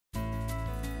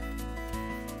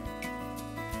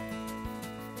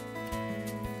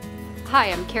Hi,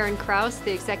 I'm Karen Kraus,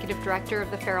 the Executive Director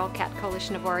of the Feral Cat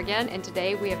Coalition of Oregon, and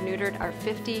today we have neutered our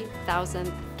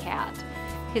 50,000th cat.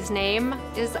 His name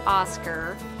is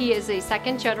Oscar. He is a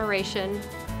second-generation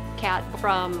cat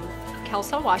from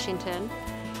Kelso, Washington.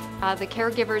 The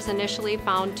caregivers initially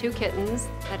found 2 kittens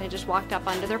that had just walked up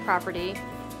onto their property.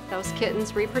 Those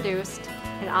kittens reproduced,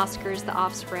 and Oscar is the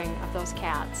offspring of those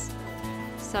cats.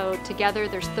 So together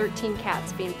there's 13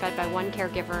 cats being fed by one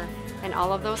caregiver, and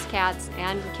all of those cats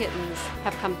and kittens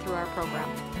have come through our program.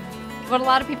 What a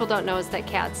lot of people don't know is that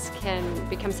cats can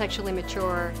become sexually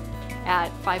mature at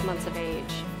 5 months of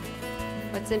age.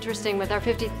 What's interesting with our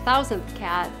 50,000th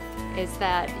cat is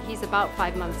that he's about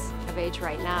 5 months of age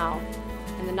right now.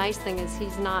 And the nice thing is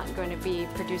he's not going to be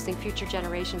producing future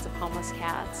generations of homeless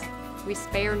cats. We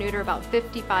spay or neuter about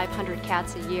 5,500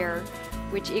 cats a year,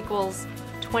 which equals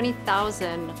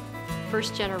 20,000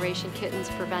 first-generation kittens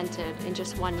prevented in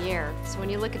just 1 year. So when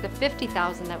you look at the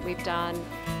 50,000 that we've done,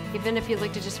 even if you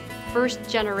looked at just first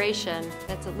generation,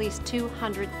 that's at least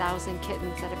 200,000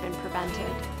 kittens that have been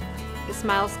prevented. This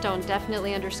milestone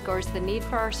definitely underscores the need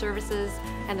for our services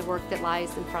and the work that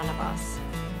lies in front of us.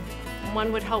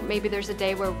 One would hope maybe there's a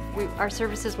day where our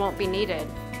services won't be needed.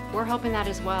 We're hoping that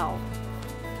as well.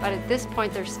 But at this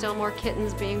point, there's still more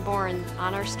kittens being born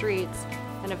on our streets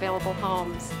than available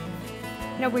homes.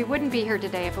 You know, we wouldn't be here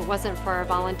today if it wasn't for our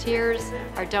volunteers,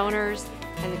 our donors,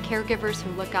 and the caregivers who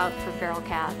look out for feral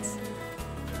cats.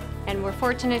 And we're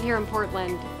fortunate here in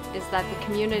Portland is that the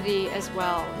community as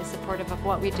well is supportive of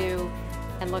what we do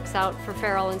and looks out for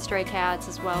feral and stray cats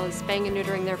as well as spaying and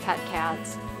neutering their pet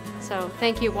cats. So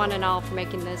thank you one and all for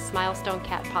making this milestone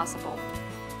cat possible.